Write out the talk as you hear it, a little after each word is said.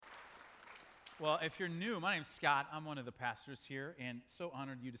Well, if you're new, my name's Scott. I'm one of the pastors here, and so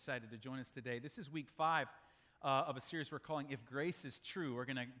honored you decided to join us today. This is week 5 of a series we're calling If Grace is True. We're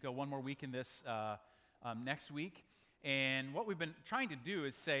going to go one more week in this next week. And what we've been trying to do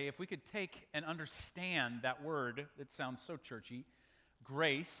is say, if we could take and understand that word that sounds so churchy,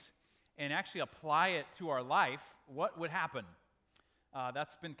 grace, and actually apply it to our life, what would happen?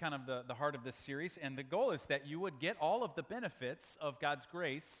 That's been kind of the heart of this series. And the goal is that you would get all of the benefits of God's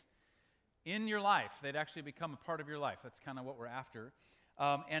grace in your life. They'd actually become a part of your life. That's kind of what we're after.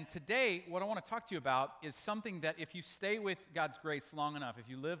 And today, what I want to talk to you about is something that if you stay with God's grace long enough, if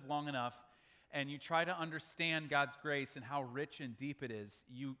you live long enough, and you try to understand God's grace and how rich and deep it is,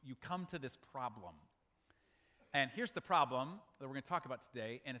 you come to this problem. And here's the problem that we're going to talk about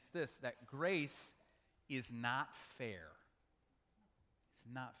today, and it's this, that grace is not fair. It's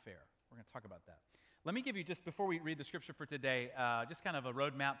not fair. We're going to talk about that. Let me give you, just before we read the scripture for today, just kind of a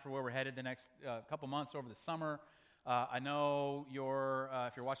roadmap for where we're headed the next couple months over the summer. I know if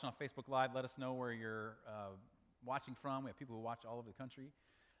you're watching on Facebook Live, let us know where you're watching from. We have people who watch all over the country.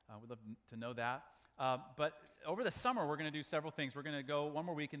 We'd love to know that. But over the summer, we're going to do several things. We're going to go one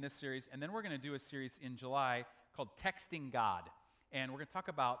more week in this series, and then we're going to do a series in July called Texting God. And we're going to talk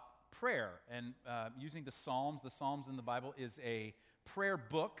about prayer and using the Psalms. The Psalms in the Bible is a prayer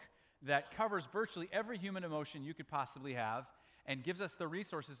book that covers virtually every human emotion you could possibly have and gives us the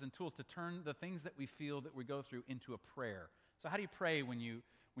resources and tools to turn the things that we feel that we go through into a prayer. So how do you pray when you're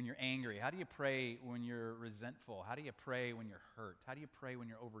angry? How do you pray when you're resentful? How do you pray when you're hurt? How do you pray when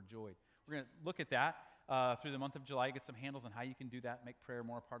you're overjoyed? We're going to look at that through the month of July, get some handles on how you can do that, make prayer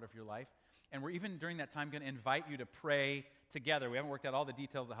more a part of your life. And we're even during that time going to invite you to pray together. We haven't worked out all the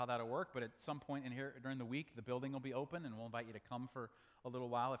details of how that'll work, but at some point in here during the week, the building will be open, and we'll invite you to come for a little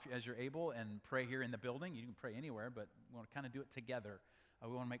while as you're able and pray here in the building. You can pray anywhere, but we want to kind of do it together.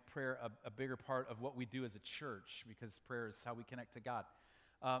 We want to make prayer a bigger part of what we do as a church, because prayer is how we connect to God.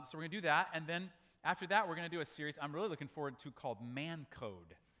 So we're going to do that, and then after that, we're going to do a series I'm really looking forward to called Man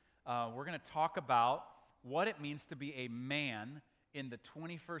Code. We're going to talk about what it means to be a man in the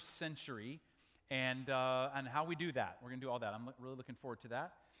 21st century and how we do that. We're going to do all that. I'm really looking forward to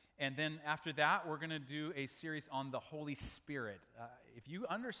that. And then after that, we're going to do a series on the Holy Spirit. If you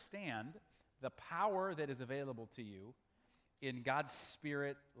understand the power that is available to you in God's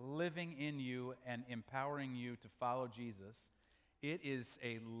Spirit living in you and empowering you to follow Jesus, it is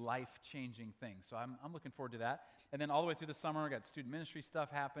a life-changing thing. So I'm looking forward to that. And then all the way through the summer, we've got student ministry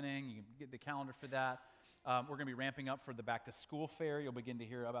stuff happening. You can get the calendar for that. We're going to be ramping up for the back-to-school fair. You'll begin to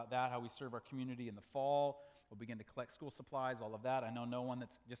hear about that, how we serve our community in the fall. We'll begin to collect school supplies, all of that. I know no one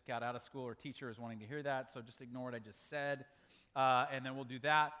that's just got out of school or teacher is wanting to hear that, so just ignore what I just said. And then we'll do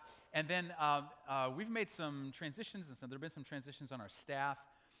that. And then we've made some transitions, and so there have been some transitions on our staff.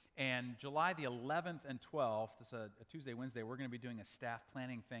 And July the 11th and 12th, this is a Tuesday, Wednesday, we're going to be doing a staff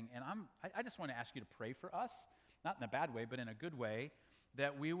planning thing. And I just want to ask you to pray for us, not in a bad way, but in a good way,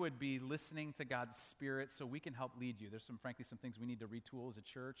 that we would be listening to God's Spirit so we can help lead you. There's frankly some things we need to retool as a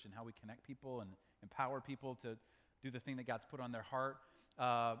church and how we connect people and empower people to do the thing that God's put on their heart.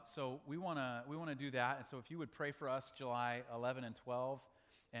 So we want to do that. And so if you would pray for us July 11 and 12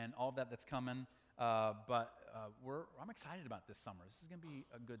 and all of that's coming. But I'm excited about this summer. This is going to be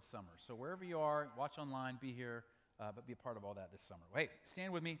a good summer. So wherever you are, watch online, be here, but be a part of all that this summer. Hey,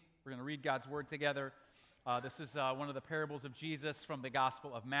 stand with me. We're going to read God's Word together. This is one of the parables of Jesus from the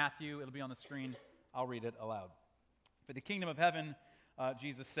Gospel of Matthew. It'll be on the screen. I'll read it aloud. For the kingdom of heaven,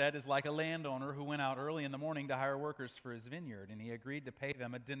 Jesus said, is like a landowner who went out early in the morning to hire workers for his vineyard, and he agreed to pay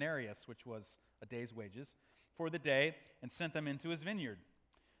them a denarius, which was a day's wages, for the day, and sent them into his vineyard.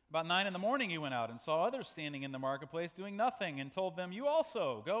 About 9 in the morning he went out and saw others standing in the marketplace doing nothing, and told them, "You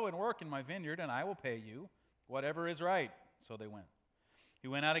also go and work in my vineyard, and I will pay you whatever is right." So they went. He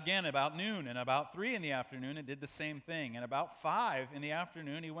went out again about noon, and about 3 in the afternoon and did the same thing. And about 5 in the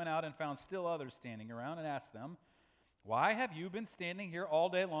afternoon he went out and found still others standing around and asked them, "Why have you been standing here all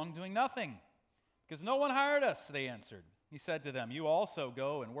day long doing nothing?" "Because no one hired us," they answered. He said to them, "You also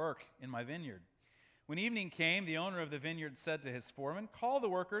go and work in my vineyard." When evening came, the owner of the vineyard said to his foreman, "Call the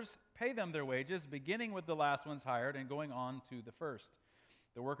workers, pay them their wages, beginning with the last ones hired and going on to the first."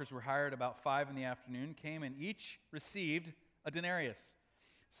 The workers were hired about 5 in the afternoon, came, and each received a denarius.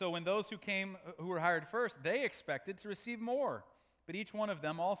 So when those who were hired first, they expected to receive more. But each one of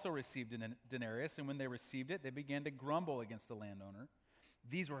them also received a denarius, and when they received it, they began to grumble against the landowner.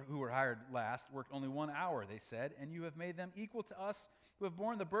 "These who were hired last worked only 1 hour," they said, "and you have made them equal to us who have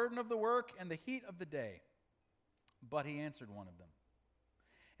borne the burden of the work and the heat of the day." But he answered one of them,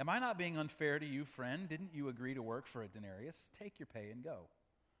 "Am I not being unfair to you, friend? Didn't you agree to work for a denarius? Take your pay and go."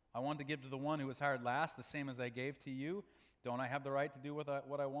 I wanted to give to the one who was hired last the same as I gave to you. Don't I have the right to do what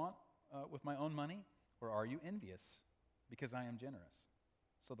I want with my own money? Or are you envious because I am generous?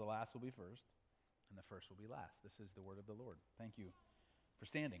 So the last will be first, and the first will be last. This is the word of the Lord. Thank you for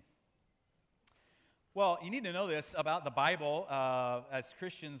standing. Well, you need to know this about the Bible. As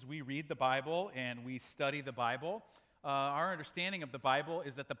Christians, we read the Bible and we study the Bible. Our understanding of the Bible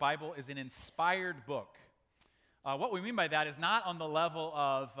is that the Bible is an inspired book. What we mean by that is not on the level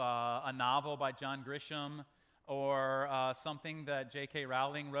of a novel by John Grisham or something that J.K.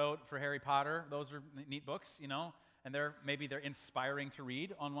 Rowling wrote for Harry Potter. Those are neat books, and maybe they're inspiring to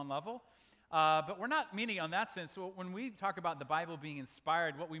read on one level. But we're not meaning on that sense. So when we talk about the Bible being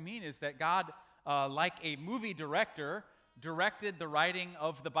inspired, what we mean is that God, like a movie director, directed the writing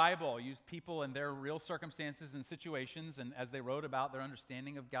of the Bible, used people in their real circumstances and situations, and as they wrote about their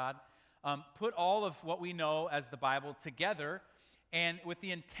understanding of God, put all of what we know as the Bible together, and with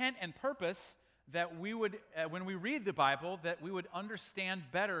the intent and purpose that we would, when we read the Bible, that we would understand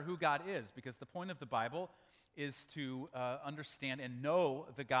better who God is, because the point of the Bible is to understand and know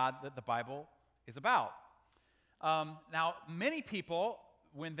the God that the Bible is about. Now, many people,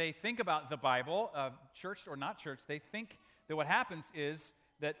 when they think about the Bible, church or not church, they think that what happens is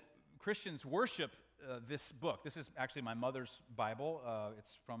that Christians worship this book. This is actually my mother's Bible.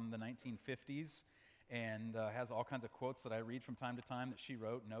 It's from the 1950s and has all kinds of quotes that I read from time to time that she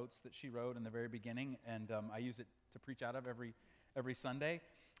wrote, notes that she wrote in the very beginning, and I use it to preach out of every Sunday.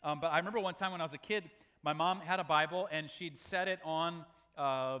 But I remember one time when I was a kid, my mom had a Bible, and she'd set it on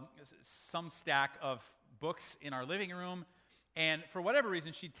some stack of books in our living room, and for whatever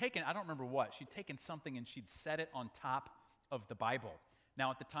reason, I don't remember what, she'd taken something and she'd set it on top of the Bible.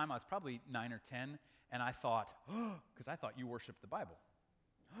 Now, at the time, I was probably 9 or 10, and I thought, because I thought you worshiped the Bible.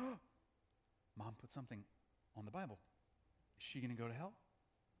 Mom put something on the Bible. Is she going to go to hell?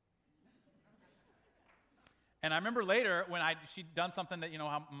 And I remember later when she'd done something that,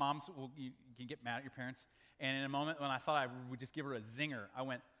 how moms you can get mad at your parents. And in a moment when I thought I would just give her a zinger, I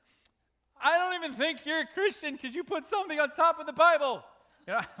went, I don't even think you're a Christian because you put something on top of the Bible.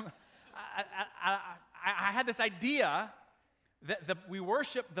 I had this idea that we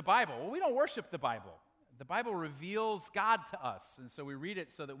worship the Bible. Well, we don't worship the Bible. The Bible reveals God to us, and so we read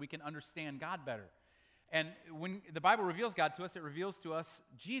it so that we can understand God better. And when the Bible reveals God to us, it reveals to us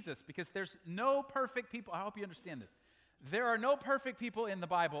Jesus, because there's no perfect people. I hope you understand this. There are no perfect people in the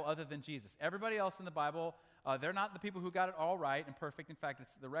Bible other than Jesus. Everybody else in the Bible, they're not the people who got it all right and perfect. In fact,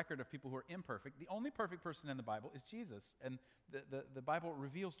 it's the record of people who are imperfect. The only perfect person in the Bible is Jesus, and the Bible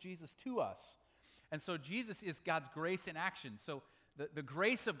reveals Jesus to us. And so Jesus is God's grace in action. So the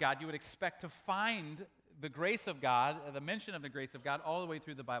grace of God, you would expect to find the grace of God, the mention of the grace of God, all the way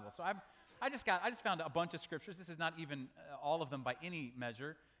through the Bible. So I just found a bunch of scriptures. This is not even all of them by any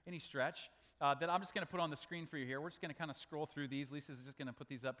measure, any stretch, that I'm just going to put on the screen for you here. We're just going to kind of scroll through these. Lisa's just going to put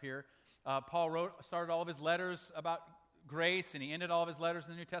these up here. Paul started all of his letters about grace, and he ended all of his letters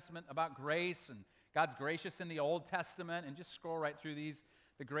in the New Testament about grace, and God's gracious in the Old Testament, and just scroll right through these.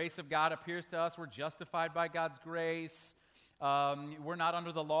 The grace of God appears to us. We're justified by God's grace. We're not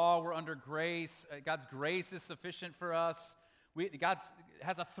under the law. We're under grace. God's grace is sufficient for us. God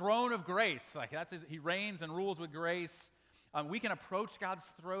has a throne of grace. He reigns and rules with grace. We can approach God's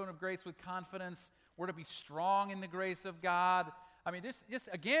throne of grace with confidence. We're to be strong in the grace of God. I mean, just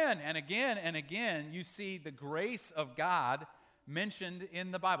again and again and again, you see the grace of God mentioned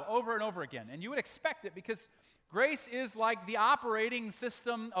in the Bible over and over again. And you would expect it because grace is like the operating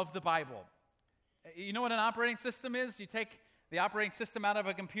system of the Bible. You know what an operating system is? You take the operating system out of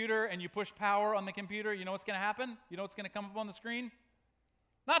a computer and you push power on the computer. You know what's going to happen? You know what's going to come up on the screen?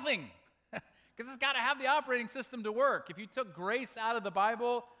 Nothing. Because it's got to have the operating system to work. If you took grace out of the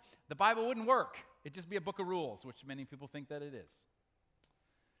Bible wouldn't work. It'd just be a book of rules, which many people think that it is.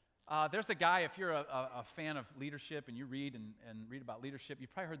 There's a guy, if you're a fan of leadership and you read and read about leadership,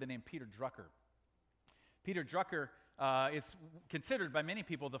 you've probably heard the name Peter Drucker. Peter Drucker is considered by many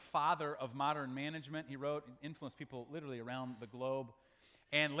people the father of modern management. He influenced people literally around the globe.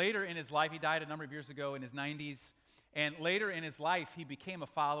 And later in his life, he died a number of years ago in his 90s, and later in his life, he became a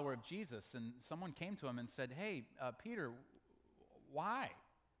follower of Jesus. And someone came to him and said, hey, Peter, why?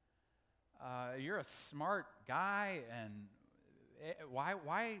 You're a smart guy, and why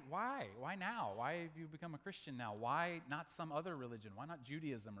now? Why have you become a Christian now? Why not some other religion? Why not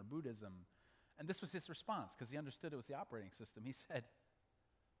Judaism or Buddhism? And this was his response, because he understood it was the operating system. He said,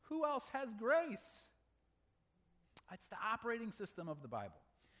 who else has grace? It's the operating system of the Bible.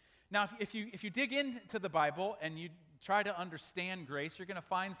 Now, if you dig into the Bible and you try to understand grace, you're going to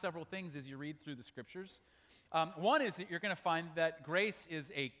find several things as you read through the Scriptures. One is that you're going to find that grace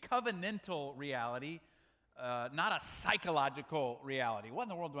is a covenantal reality, not a psychological reality. What in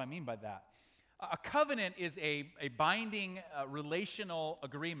the world do I mean by that? A covenant is a binding relational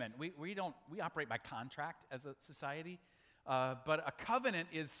agreement. We operate by contract as a society, but a covenant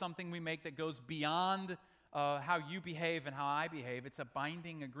is something we make that goes beyond how you behave and how I behave. It's a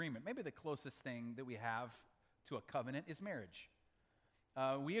binding agreement. Maybe the closest thing that we have to a covenant is marriage.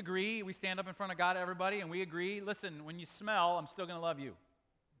 We agree, we stand up in front of God, everybody, and we agree, listen, when you smell, I'm still going to love you.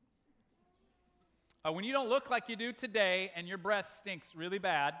 When you don't look like you do today and your breath stinks really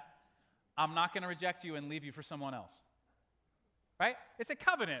bad, I'm not going to reject you and leave you for someone else. Right? It's a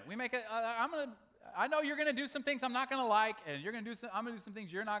covenant. We make I know you're going to do some things I'm not going to like, and I'm going to do some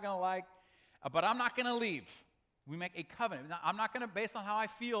things you're not going to like, but I'm not going to leave. We make a covenant. Now, I'm not going to, based on how I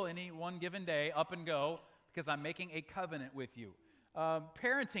feel any one given day, up and go, because I'm making a covenant with you.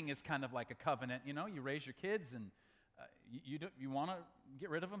 Parenting is kind of like a covenant. You know, you raise your kids, and you want to get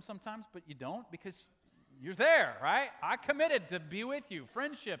rid of them sometimes, but you don't because you're there, right? I committed to be with you.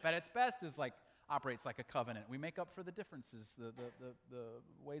 Friendship at its best operates like a covenant. We make up for the differences, the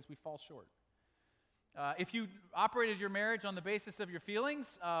ways we fall short. If you operated your marriage on the basis of your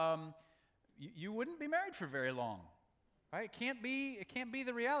feelings, you wouldn't be married for very long, right? It can't be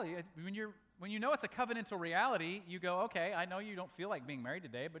the reality. When you know it's a covenantal reality, you go, okay, I know you don't feel like being married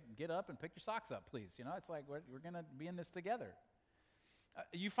today, but get up and pick your socks up, please. You know, it's like we're going to be in this together.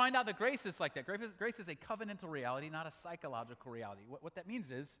 You find out that grace is like that. Grace is a covenantal reality, not a psychological reality. What that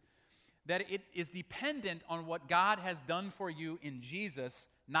means is that it is dependent on what God has done for you in Jesus,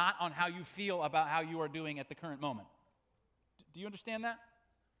 not on how you feel about how you are doing at the current moment. Do you understand that?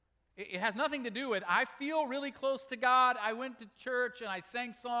 It has nothing to do with, I feel really close to God. I went to church and I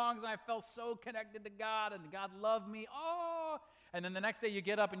sang songs and I felt so connected to God and God loved me. Oh, and then the next day you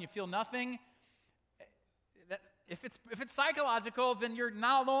get up and you feel nothing. If it's psychological, then you're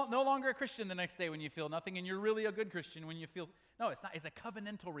now no longer a Christian the next day when you feel nothing, and you're really a good Christian when you feel. No, it's not. It's a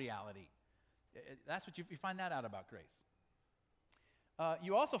covenantal reality. That's what you find that out about grace.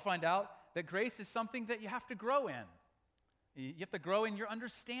 You also find out that grace is something that you have to grow in. You have to grow in your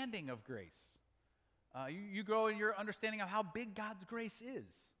understanding of grace. You grow in your understanding of how big God's grace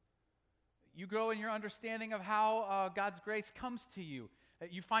is. You grow in your understanding of how God's grace comes to you.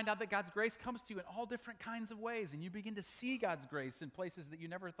 You find out that God's grace comes to you in all different kinds of ways, and you begin to see God's grace in places that you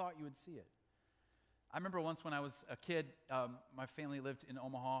never thought you would see it. I remember once when I was a kid, my family lived in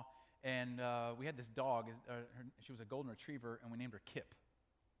Omaha, and we had this dog. She was a golden retriever, and we named her Kip.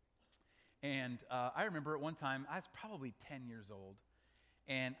 And I remember at one time, I was probably 10 years old,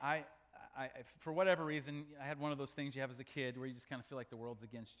 and I for whatever reason, I had one of those things you have as a kid where you just kind of feel like the world's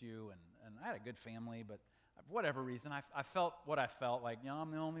against you, and I had a good family, but for whatever reason, I felt what I felt, like,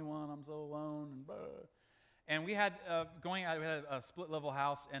 I'm the only one, I'm so alone, and we had, we had a split-level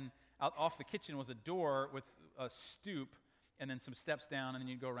house, and out off the kitchen was a door with a stoop, and then some steps down, and then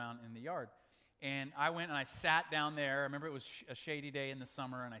you'd go around in the yard. And I went and I sat down there. I remember it was a shady day in the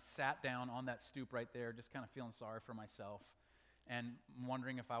summer, and I sat down on that stoop right there, just kind of feeling sorry for myself and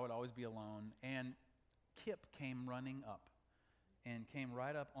wondering if I would always be alone. And Kip came running up and came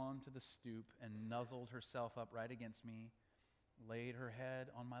right up onto the stoop and nuzzled herself up right against me, laid her head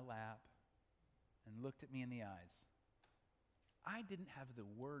on my lap, and looked at me in the eyes. I didn't have the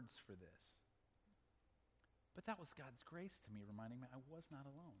words for this, but that was God's grace to me, reminding me I was not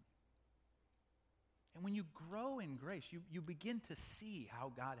alone. And when you grow in grace, you begin to see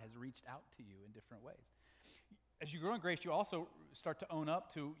how God has reached out to you in different ways. As you grow in grace, you also start to own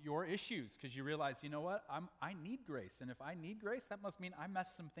up to your issues because you realize, you know what, I need grace. And if I need grace, that must mean I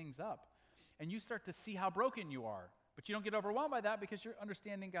messed some things up. And you start to see how broken you are. But you don't get overwhelmed by that because you're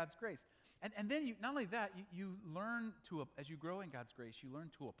understanding God's grace. And then not only that, you learn to, as you grow in God's grace, you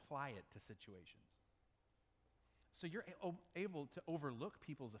learn to apply it to situations. So you're able to overlook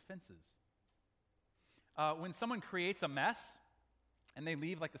people's offenses. When someone creates a mess and they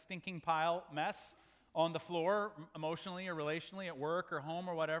leave like a stinking pile mess on the floor, emotionally or relationally, at work or home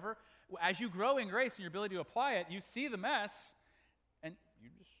or whatever, as you grow in grace and your ability to apply it, you see the mess and you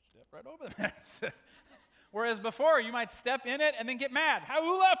just step right over the mess. Whereas before, you might step in it and then get mad.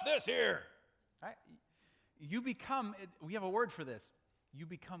 Who left this here? Right? We have a word for this. You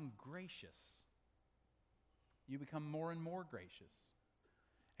become gracious. You become more and more gracious.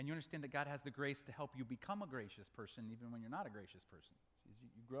 And you understand that God has the grace to help you become a gracious person even when you're not a gracious person.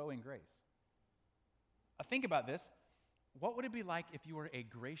 You grow in grace. Think about this. What would it be like if you were a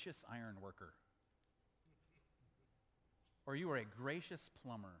gracious iron worker? Or you were a gracious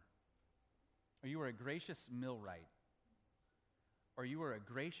plumber? Or you were a gracious millwright? Or you were a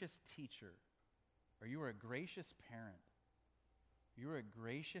gracious teacher? or you were a gracious parent, you were a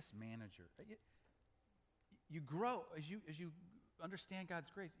gracious manager. You grow as you understand God's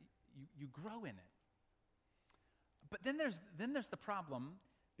grace. You grow in it. But then there's the problem,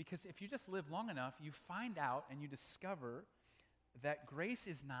 because if you just live long enough, you find out and you discover that grace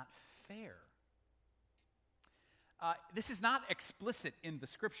is not fair. This is not explicit in the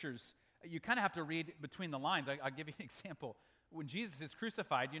scriptures. You kind of have to read between the lines. I'll give you an example. When Jesus is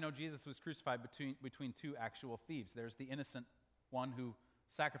crucified, Jesus was crucified between two actual thieves. There's the innocent one who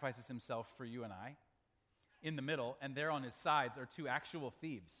sacrifices himself for you and I in the middle, and there on his sides are two actual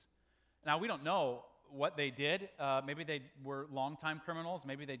thieves. Now, we don't know what they did. Maybe they were longtime criminals.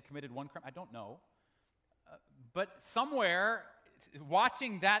 Maybe they'd committed one crime. I don't know. But somewhere,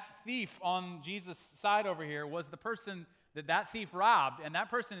 watching that thief on Jesus' side over here was the person that thief robbed, and that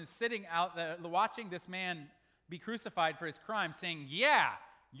person is sitting out there watching this man be crucified for his crime, saying, "Yeah,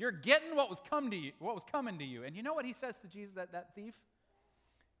 you're getting what was coming to you." And you know what he says to Jesus, that thief?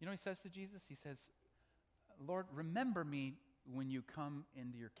 You know what he says to Jesus? He says, "Lord, remember me when you come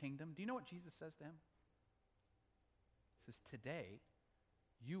into your kingdom." Do you know what Jesus says to him? He says, "Today,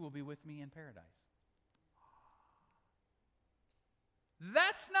 you will be with me in paradise."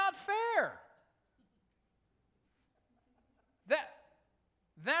 That's not fair.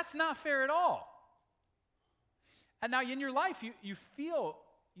 That's not fair at all. And now in your life, you feel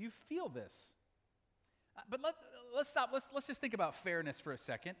this. But let's stop. Let's just think about fairness for a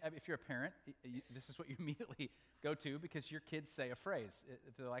second. If you're a parent, this is what you immediately go to, because your kids say a phrase.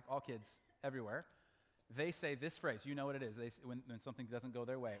 They're like all kids everywhere. They say this phrase. You know what it is. When something doesn't go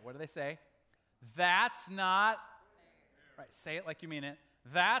their way. What do they say? That's not fair. Right. Say it like you mean it.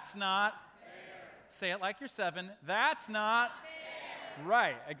 That's not fair. Say it like you're 7. That's not fair.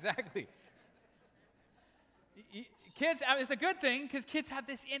 Right. Exactly. Kids, it's a good thing, because kids have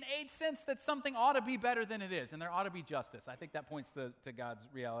this innate sense that something ought to be better than it is, and there ought to be justice. I think that points to God's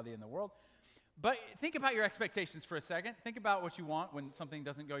reality in the world. But think about your expectations for a second. Think about what you want when something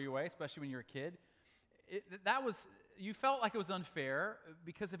doesn't go your way, especially when you're a kid. You felt like it was unfair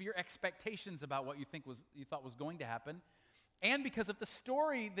because of your expectations about what you thought was going to happen, and because of the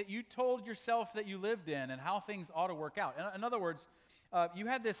story that you told yourself that you lived in and how things ought to work out. In other words, you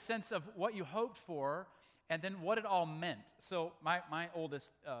had this sense of what you hoped for, and then what it all meant. So my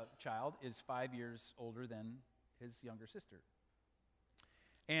oldest child is 5 years older than his younger sister.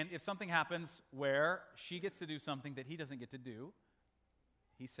 And if something happens where she gets to do something that he doesn't get to do,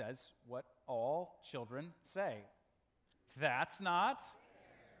 he says what all children say. It's not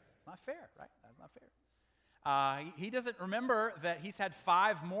fair, right? That's not fair. He doesn't remember that he's had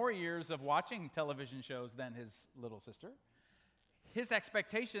 5 more years of watching television shows than his little sister. His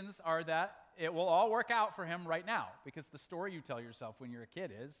expectations are that it will all work out for him right now, because the story you tell yourself when you're a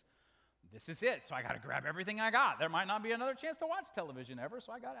kid is, this is it, so I got to grab everything I got. There might not be another chance to watch television ever,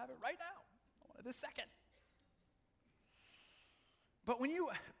 so I got to have it right now. I want it this second. But when you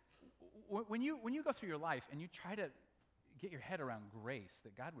go through your life and you try to get your head around grace,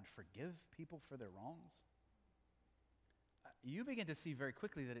 that God would forgive people for their wrongs, you begin to see very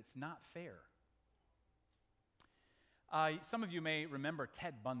quickly that it's not fair. Some of you may remember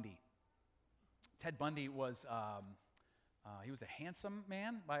Ted Bundy. Ted Bundy was he was a handsome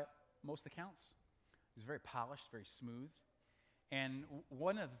man by most accounts. He was very polished, very smooth. And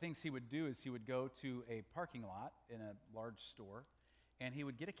one of the things he would do is he would go to a parking lot in a large store, and he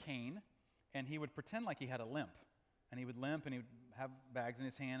would get a cane, and he would pretend like he had a limp. And he would limp, and he would have bags in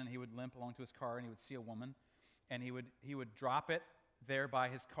his hand, and he would limp along to his car, and he would see a woman, and he would drop it there by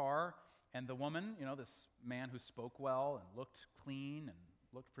his car. And the woman, this man who spoke well and looked clean and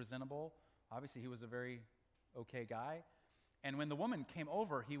looked presentable, obviously he was a very okay guy. And when the woman came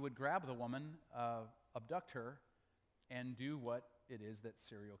over, he would grab the woman, abduct her, and do what it is that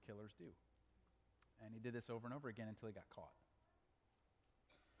serial killers do. And he did this over and over again until he got caught.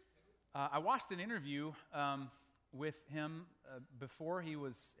 I watched an interview with him before he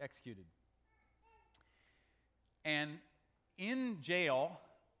was executed. And in jail,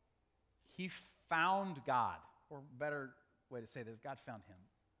 he found God, or better way to say this, God found him.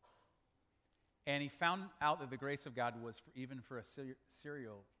 And he found out that the grace of God was even for a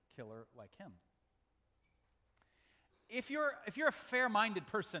serial killer like him. If you're a fair-minded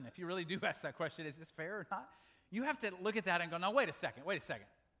person, if you really do ask that question, is this fair or not? You have to look at that and go, no, wait a second.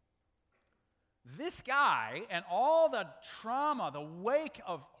 This guy and all the trauma, the wake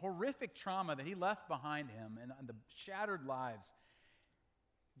of horrific trauma that he left behind him and the shattered lives,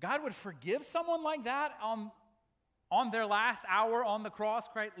 God would forgive someone like that on their last hour on the cross,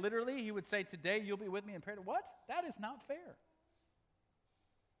 quite literally. He would say, today you'll be with me in paradise. What? That is not fair.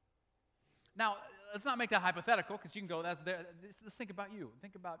 Now, let's not make that hypothetical, because you can go, that's there. Let's think about you.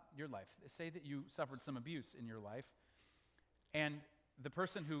 Think about your life. Say that you suffered some abuse in your life, and the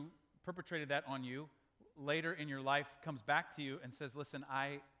person who perpetrated that on you later in your life comes back to you and says, listen,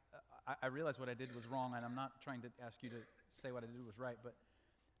 I realize what I did was wrong, and I'm not trying to ask you to say what I did was right, but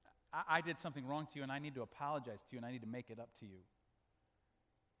I did something wrong to you, and I need to apologize to you, and I need to make it up to you.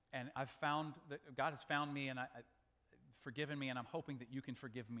 And I've found that God has found me, and forgiven me, and I'm hoping that you can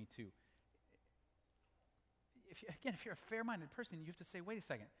forgive me too. If you're a fair-minded person, you have to say, wait a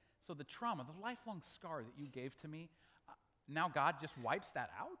second. So the trauma, the lifelong scar that you gave to me, now God just wipes that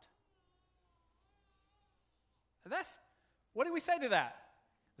out? What do we say to that?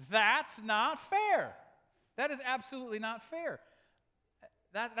 That's not fair. That is absolutely not fair.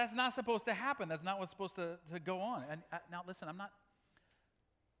 That's not supposed to happen. That's not what's supposed to go on. And now listen, I'm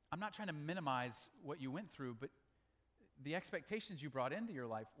not trying to minimize what you went through, but the expectations you brought into your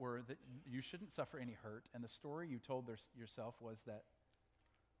life were that you shouldn't suffer any hurt, and the story you told yourself was that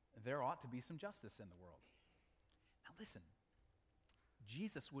there ought to be some justice in the world. Now listen,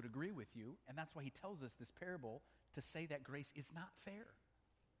 Jesus would agree with you, and that's why he tells us this parable to say that grace is not fair.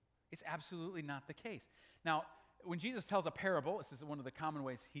 It's absolutely not the case. Now, when Jesus tells a parable, this is one of the common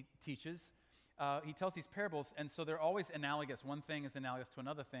ways he teaches, he tells these parables, and so they're always analogous. One thing is analogous to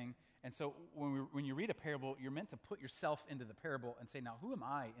another thing, and so when you read a parable, you're meant to put yourself into the parable and say, now, who am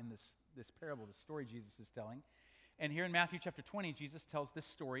I in this parable, this story Jesus is telling? And here in Matthew chapter 20, Jesus tells this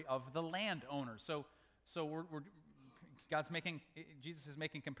story of the landowner. So Jesus is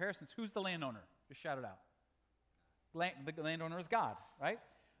making comparisons. Who's the landowner? Just shout it out. The landowner is God, right?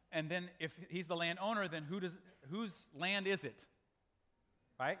 And then if he's the landowner, then whose land is it?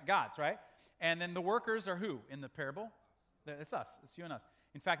 Right? God's, right? And then the workers are who in the parable? It's us. It's you and us.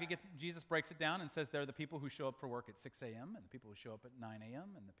 In fact, Jesus breaks it down and says they're the people who show up for work at 6 a.m., and the people who show up at 9 a.m.,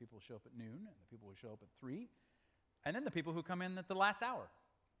 and the people who show up at noon, and the people who show up at 3, and then the people who come in at the last hour.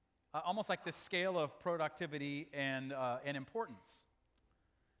 Almost like this scale of productivity and importance.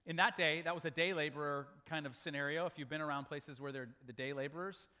 In that day, that was a day laborer kind of scenario. If you've been around places where they're the day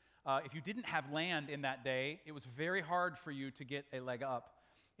laborers, if you didn't have land in that day, it was very hard for you to get a leg up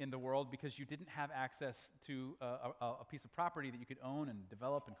in the world because you didn't have access to a piece of property that you could own and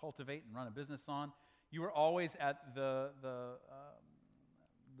develop and cultivate and run a business on. You were always at the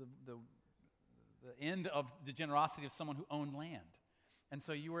end of the generosity of someone who owned land. And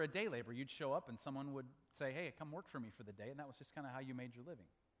so you were a day laborer. You'd show up and someone would say, hey, come work for me for the day. And that was just kind of how you made your living.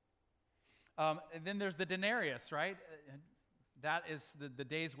 And then there's the denarius, right? That is the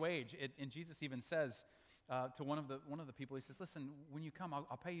day's wage. And Jesus even says to one of the people, he says, listen, when you come,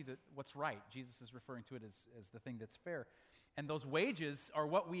 I'll pay you what's right. Jesus is referring to it as the thing that's fair. And those wages are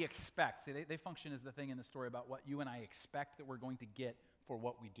what we expect. See, they function as the thing in the story about what you and I expect that we're going to get for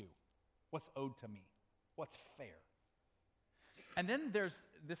what we do. What's owed to me? What's fair? And then there's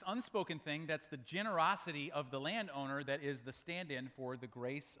this unspoken thing that's the generosity of the landowner that is the stand-in for the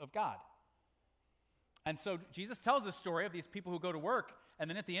grace of God. And so Jesus tells this story of these people who go to work, and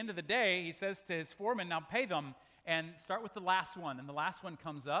then at the end of the day, he says to his foreman, now pay them, and start with the last one. And the last one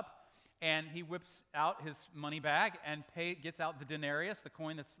comes up, and he whips out his money bag and gets out the denarius, the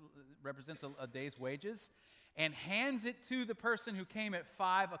coin that represents a day's wages, and hands it to the person who came at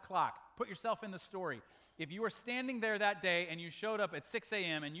 5 o'clock. Put yourself in the story. If you were standing there that day and you showed up at 6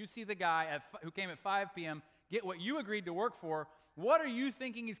 a.m. and you see the guy who came at 5 p.m. get what you agreed to work for, what are you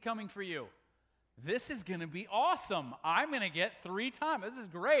thinking he's coming for you? This is going to be awesome. I'm going to get 3 times. This is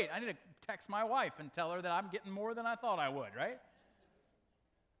great. I need to text my wife and tell her that I'm getting more than I thought I would, right?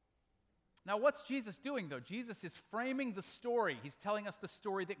 Now, what's Jesus doing, though? Jesus is framing the story. He's telling us the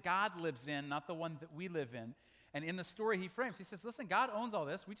story that God lives in, not the one that we live in. And in the story he frames, he says, listen, God owns all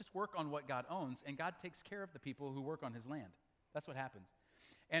this. We just work on what God owns, and God takes care of the people who work on his land. That's what happens.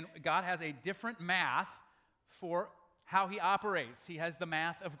 And God has a different math for how he operates. He has the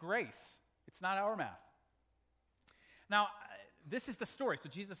math of grace. It's not our math. Now, this is the story. So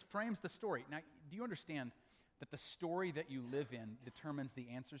Jesus frames the story. Now, do you understand that the story that you live in determines the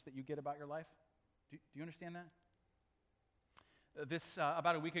answers that you get about your life? Do you understand that?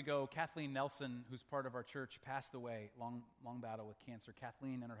 About a week ago, Kathleen Nelson, who's part of our church, passed away. Long battle with cancer.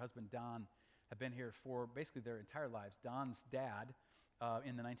 Kathleen and her husband Don have been here for basically their entire lives. Don's dad,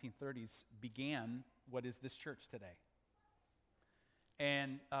 in the 1930s, began what is this church today.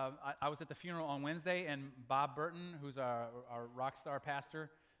 And I was at the funeral on Wednesday, and Bob Burton, who's our rock star pastor,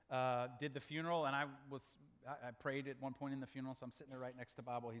 did the funeral, and I prayed at one point in the funeral, so I'm sitting there right next to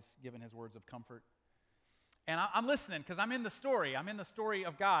Bob while he's giving his words of comfort. And I'm listening because I'm in the story. I'm in the story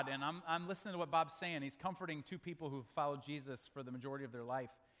of God, and I'm listening to what Bob's saying. He's comforting 2 people who've followed Jesus for the majority of their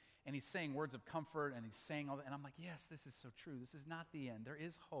life. and he's saying words of comfort, and he's saying all that. And I'm like, yes, this is so true. This is not the end. There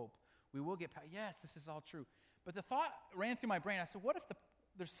is hope. We will get past. Yes, this is all true. But the thought ran through my brain. I said, what if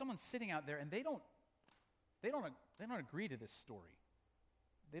there's someone sitting out there and they don't agree to this story?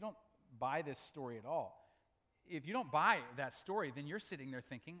 They don't buy this story at all. If you don't buy that story, then you're sitting there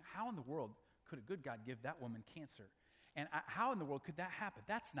thinking, how in the world could a good God give that woman cancer? And how in the world could that happen?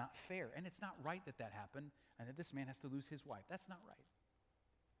 That's not fair. And it's not right that that happened and that this man has to lose his wife. That's not right.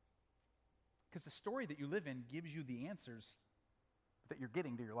 Because the story that you live in gives you the answers that you're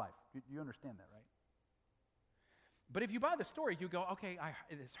getting to your life. You understand that, right? But if you buy the story, you go, okay,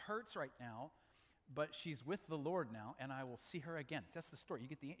 this hurts right now, but she's with the Lord now, and I will see her again. That's the story.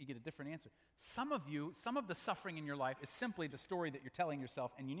 You get a different answer. Some of the suffering in your life is simply the story that you're telling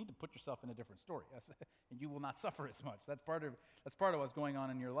yourself, and you need to put yourself in a different story, and you will not suffer as much. That's part of what's going on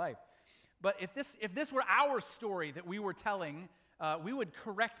in your life. But if this were our story that we were telling, we would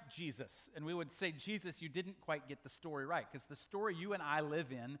correct Jesus, and we would say, Jesus, you didn't quite get the story right, because the story you and I live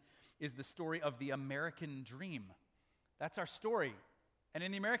in is the story of the American dream. That's our story. And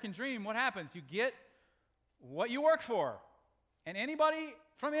in the American dream, what happens? You get what you work for. And anybody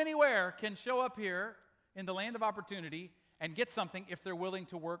from anywhere can show up here in the land of opportunity and get something if they're willing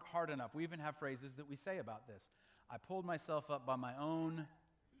to work hard enough. We even have phrases that we say about this. I pulled myself up by my own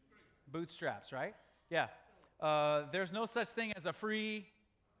bootstraps, right? Yeah. There's no such thing as a free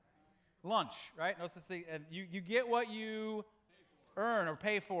lunch, right? No such thing. You get what you earn or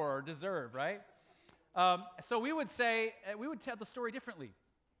pay for or deserve, right? So we would tell the story differently.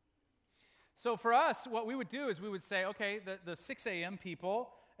 So for us, what we would do is we would say, okay, the 6 a.m. people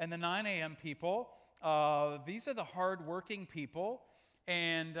and the 9 a.m. people, these are the hard-working people.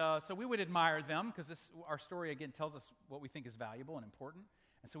 And so we would admire them because our story, again, tells us what we think is valuable and important.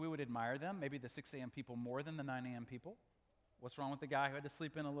 And so we would admire them, maybe the 6 a.m. people more than the 9 a.m. people. What's wrong with the guy who had to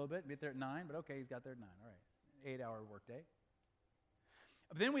sleep in a little bit and get there at 9? But okay, he's got there at 9. All right, 8-hour workday.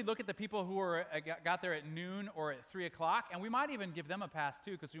 But then we look at the people who got there at noon or at 3 o'clock, and we might even give them a pass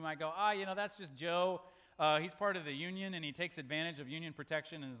too, because we might go, that's just Joe. He's part of the union, and he takes advantage of union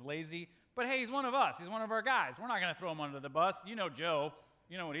protection and is lazy. But hey, he's one of us. He's one of our guys. We're not going to throw him under the bus. You know Joe.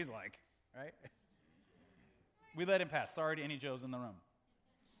 You know what he's like, right? We let him pass. Sorry to any Joes in the room.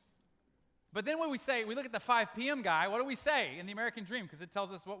 But then when we look at the 5 p.m. guy, what do we say in the American dream? Because it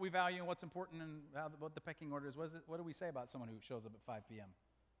tells us what we value and what's important and what the pecking order is. What do we say about someone who shows up at 5 p.m.?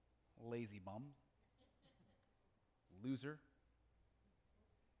 Lazy bum. Loser.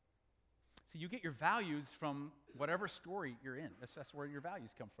 So you get your values from whatever story you're in. That's where your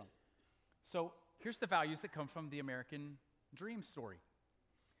values come from. So here's the values that come from the American dream story.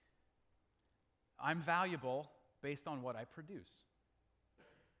 I'm valuable based on what I produce.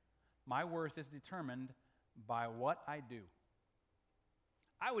 My worth is determined by what I do.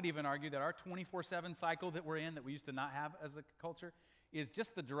 I would even argue that our 24/7 cycle that we're in, that we used to not have as a culture, is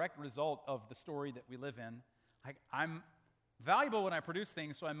just the direct result of the story that we live in. I'm valuable when I produce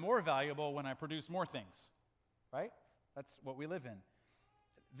things, so I'm more valuable when I produce more things, right? That's what we live in.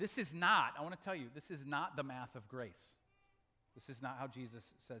 I want to tell you, this is not the math of grace. This is not how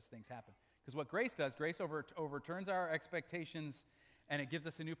Jesus says things happen. Because what grace does, grace overturns our expectations, and it gives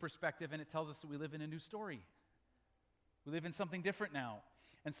us a new perspective, and it tells us that we live in a new story. We live in something different now.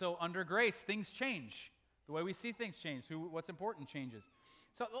 And so under grace, things change. The way we see things change. What's important changes.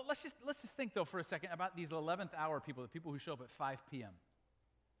 So let's just think, though, for a second about these 11th hour people, the people who show up at 5 p.m.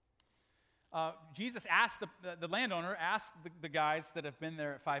 Jesus asked, the landowner asked the guys that have been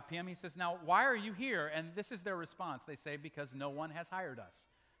there at 5 p.m., he says, now, why are you here? And this is their response. They say, because no one has hired us.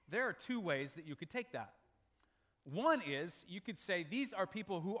 There are two ways that you could take that. One is, you could say, these are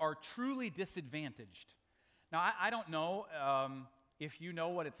people who are truly disadvantaged. Now, I don't know if you know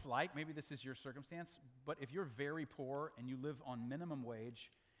what it's like. Maybe this is your circumstance. But if you're very poor and you live on minimum wage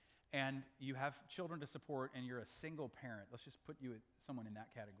and you have children to support and you're a single parent, let's just put someone in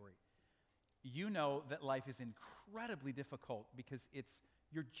that category. You know that life is incredibly difficult because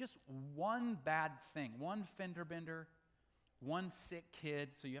you're just one bad thing, one fender bender, one sick kid,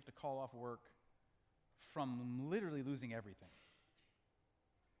 so you have to call off work, from literally losing everything.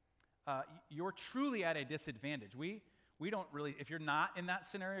 You're truly at a disadvantage. We don't really, if you're not in that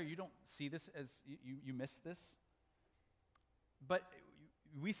scenario, you don't see this as, you miss this. But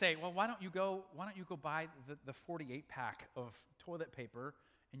we say, well, why don't you go buy the 48 pack of toilet paper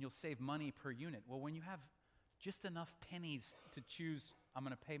and you'll save money per unit. Well, when you have just enough pennies to choose, I'm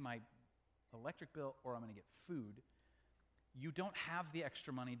going to pay my electric bill or I'm going to get food, you don't have the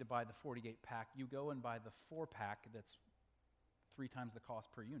extra money to buy the 48 pack. You go and buy the 4 pack that's 3 times the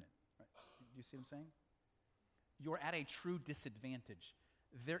cost per unit. Right? Do you see what I'm saying? You're at a true disadvantage.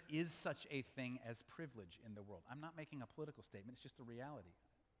 there is such a thing as privilege in the world. I'm not making a political statement, it's just a reality.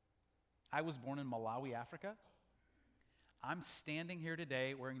 I was born in Malawi, Africa. I'm standing here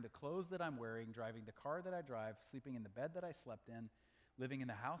today wearing the clothes that I'm wearing, driving the car that I drive, sleeping in the bed that I slept in, living in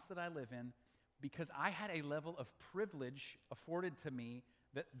the house that I live in, because I had a level of privilege afforded to me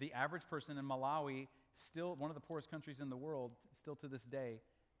that the average person in Malawi, still one of the poorest countries in the world, still to this day,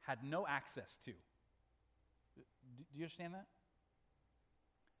 had no access to. Do you understand that?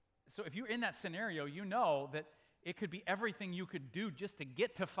 So if you're in that scenario, you know that it could be everything you could do just to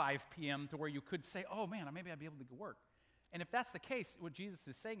get to 5 p.m. to where you could say, oh man, maybe I'd be able to go work. And if that's the case, what Jesus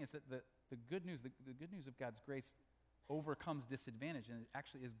is saying is that the good news, the good news of God's grace overcomes disadvantage, and it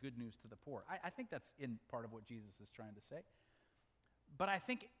actually is good news to the poor. I think that's in part of what Jesus is trying to say. But I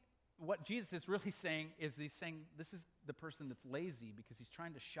think what Jesus is really saying is he's saying this is the person that's lazy because he's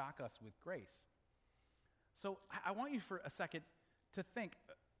trying to shock us with grace. So I want you for a second to think,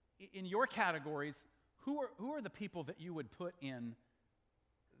 in your categories, who are the people that you would put in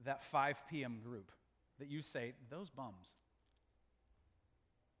that 5 p.m. group that you say, those bums,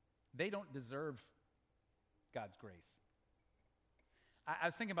 they don't deserve God's grace? I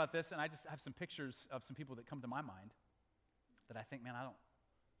was thinking about this, and I just have some pictures of some people that come to my mind that I think, man, I don't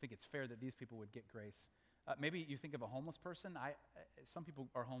think it's fair that these people would get grace. Maybe you think of a homeless person. Some people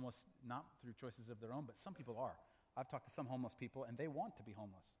are homeless not through choices of their own, but some people are. I've talked to some homeless people, and they want to be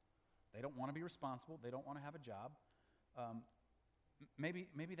homeless. They don't want to be responsible. They don't want to have a job.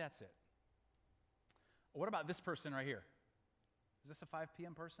 Maybe that's it. What about this person right here? Is this a 5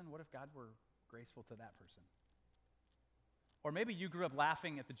 p.m. person? What if God were graceful to that person? Or maybe you grew up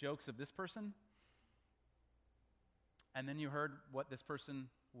laughing at the jokes of this person, and then you heard what this person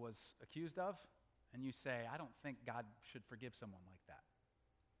was accused of, and you say, I don't think God should forgive someone like that.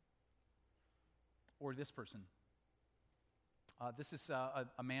 Or this person. This is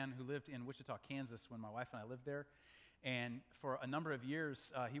a man who lived in Wichita, Kansas when my wife and I lived there. And for a number of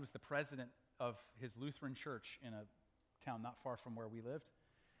years, he was the president of his Lutheran church in a town not far from where we lived.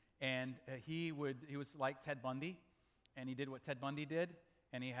 And he was like Ted Bundy, and he did what Ted Bundy did.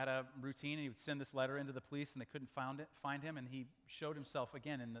 And he had a routine, and he would send this letter into the police, and they couldn't find him. And he showed himself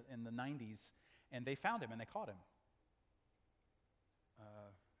again in the 90s, and they found him, and they caught him.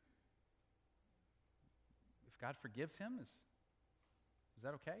 If God forgives him, is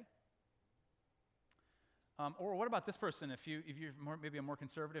that okay? Or what about this person? If you're maybe a more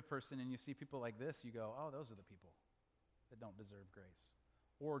conservative person and you see people like this, you go, oh, those are the people that don't deserve grace.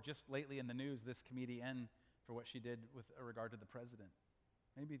 Or just lately in the news, this comedian for what she did with regard to the president.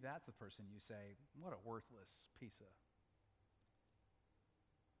 Maybe that's the person you say, what a worthless piece of...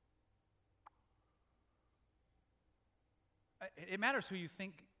 It matters who you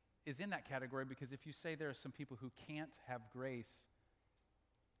think is in that category, because if you say there are some people who can't have grace,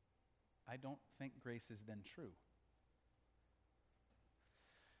 I don't think grace is then true.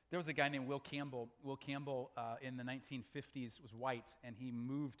 There was a guy named Will Campbell. Will Campbell in the 1950s was white, and he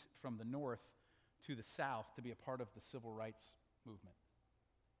moved from the north to the south to be a part of the civil rights movement.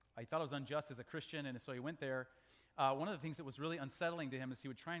 He thought it was unjust as a Christian, and so he went there. One of the things that was really unsettling to him is he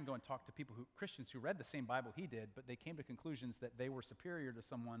would try and go and talk to Christians who read the same Bible he did, but they came to conclusions that they were superior to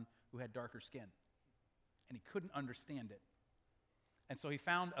someone who had darker skin. And he couldn't understand it. And so he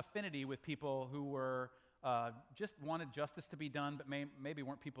found affinity with people who were just wanted justice to be done, but maybe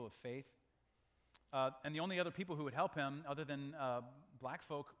weren't people of faith. And the only other people who would help him, other than black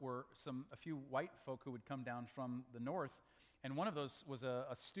folk, were a few white folk who would come down from the north. And one of those was a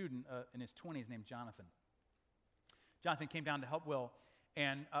student in his 20s named Jonathan. Jonathan came down to help Will,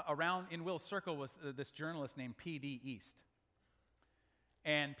 and around in Will's circle was this journalist named P.D. East.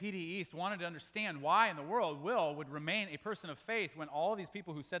 And P.D. East wanted to understand why in the world Will would remain a person of faith when all these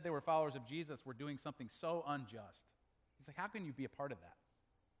people who said they were followers of Jesus were doing something so unjust. He's like, how can you be a part of that?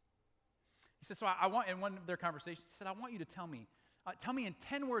 He said, so I want, in one of their conversations, he said, I want you to tell me in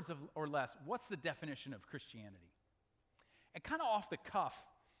 10 words or less, what's the definition of Christianity? And kind of off the cuff,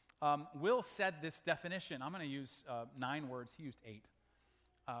 Will said this definition. I'm going to use 9 words. He used 8.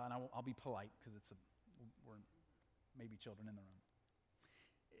 And I'll be polite because we're maybe children in the room.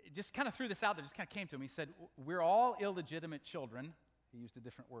 It just kind of threw this out there, just kind of came to him. He said, we're all illegitimate children. He used a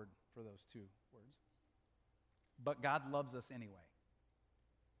different word for those 2 words. But God loves us anyway.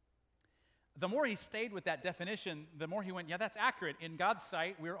 The more he stayed with that definition, the more he went, yeah, that's accurate. In God's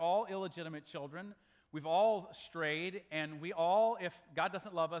sight, we're all illegitimate children. We've all strayed, and we all, if God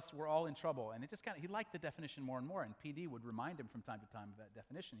doesn't love us, we're all in trouble. And it just he liked the definition more and more, and PD would remind him from time to time of that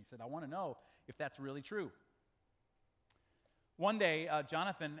definition. He said, I want to know if that's really true. One day,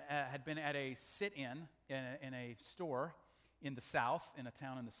 Jonathan had been at a sit-in in a store, in the South, in a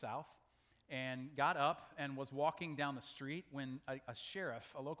town in the South, and got up and was walking down the street when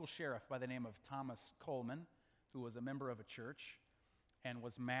a local sheriff by the name of Thomas Coleman, who was a member of a church and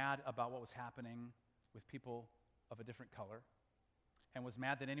was mad about what was happening with people of a different color, and was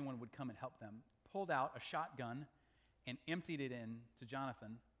mad that anyone would come and help them, pulled out a shotgun and emptied it in to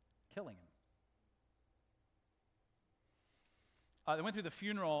Jonathan, killing him. They went through the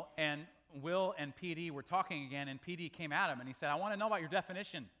funeral, and Will and PD were talking again, and PD came at him, and he said, I want to know about your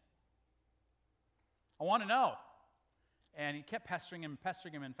definition. I want to know. And he kept pestering him.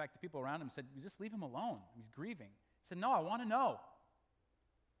 In fact, the people around him said, you just leave him alone. He's grieving. He said, no, I want to know.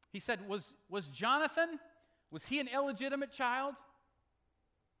 He said, was Jonathan, was he an illegitimate child?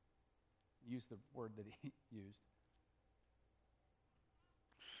 He used the word that he used.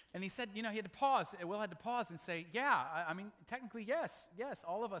 And he said, he had to pause. Will had to pause and say, yeah, I mean, technically, yes,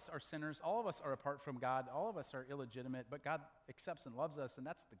 all of us are sinners. All of us are apart from God. All of us are illegitimate, but God accepts and loves us, and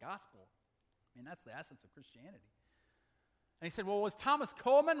that's the gospel. I mean, that's the essence of Christianity. And he said, well, was Thomas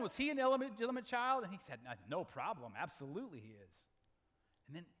Coleman, was he an illegitimate child? And he said, no problem, absolutely he is.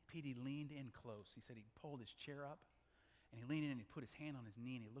 And then P.D. leaned in close. He said he pulled his chair up, and he leaned in and he put his hand on his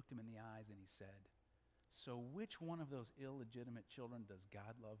knee, and he looked him in the eyes, and he said, so which one of those illegitimate children does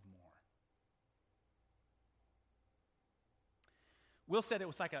God love more? Will said it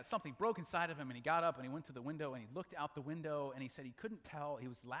was like something broke inside of him, and he got up and he went to the window and he looked out the window, and he said he couldn't tell. He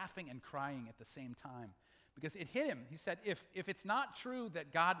was laughing and crying at the same time because it hit him. He said, if it's not true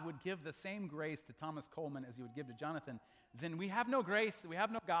that God would give the same grace to Thomas Coleman as he would give to Jonathan, then we have no grace, we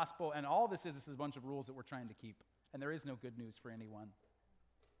have no gospel, and all this is a bunch of rules that we're trying to keep, and there is no good news for anyone.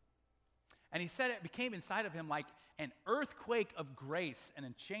 And he said it became inside of him like an earthquake of grace, and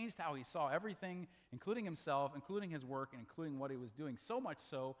it changed how he saw everything, including himself, including his work, and including what he was doing, so much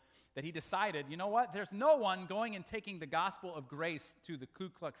so that he decided, you know what, there's no one going and taking the gospel of grace to the Ku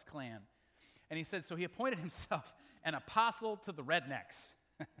Klux Klan. And he said, so he appointed himself an apostle to the rednecks.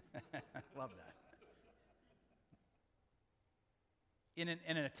 Love that. In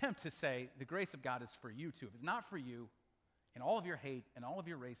an attempt to say, the grace of God is for you too. If it's not for you, in all of your hate and all of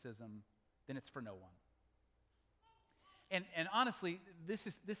your racism, then it's for no one. And honestly, this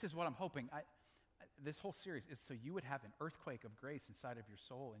is what I'm hoping. This whole series is so you would have an earthquake of grace inside of your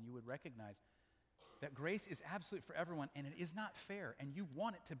soul, and you would recognize that grace is absolute for everyone, and it is not fair, and you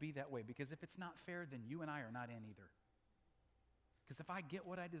want it to be that way, because if it's not fair, then you and I are not in either. Because if I get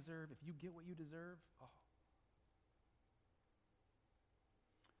what I deserve, if you get what you deserve,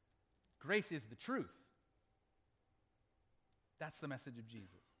 grace is the truth. That's the message of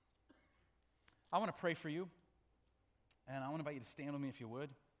Jesus. I want to pray for you, and I want to invite you to stand with me if you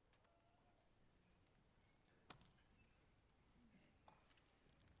would.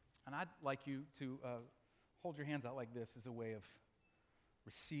 And I'd like you to hold your hands out like this as a way of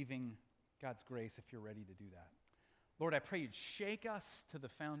receiving God's grace if you're ready to do that. Lord, I pray you'd shake us to the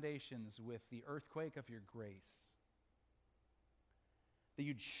foundations with the earthquake of your grace. That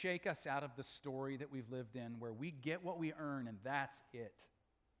you'd shake us out of the story that we've lived in where we get what we earn and that's it.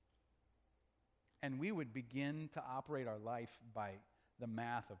 And we would begin to operate our life by the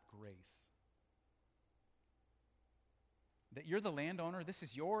math of grace. That you're the landowner, this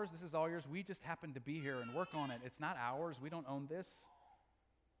is yours, this is all yours, we just happen to be here and work on it. It's not ours, we don't own this.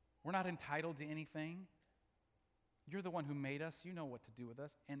 We're not entitled to anything. You're the one who made us, you know what to do with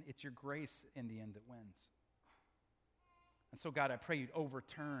us, and it's your grace in the end that wins. And so God, I pray you'd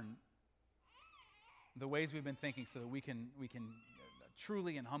overturn the ways we've been thinking so that we can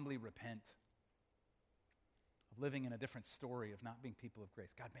truly and humbly repent of living in a different story, of not being people of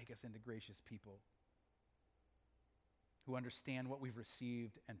grace. God, make us into gracious people who understand what we've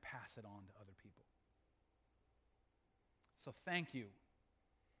received and pass it on to other people. So thank you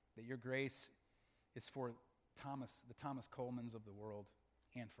that your grace is for the Thomas Colemans of the world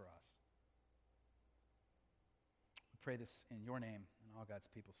and for us. We pray this in your name, and all God's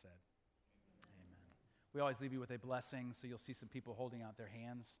people said. Amen. We always leave you with a blessing, so you'll see some people holding out their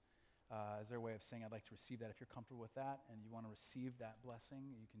hands as their way of saying, I'd like to receive that. If you're comfortable with that and you want to receive that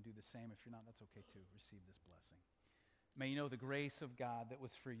blessing, you can do the same. If you're not, that's okay too. Receive this blessing. May you know the grace of God that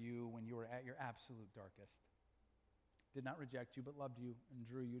was for you when you were at your absolute darkest. Did not reject you, but loved you and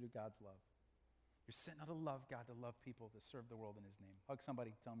drew you to God's love. You're sent out to love God, to love people, to serve the world in his name. Hug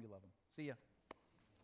somebody, tell them you love them. See ya.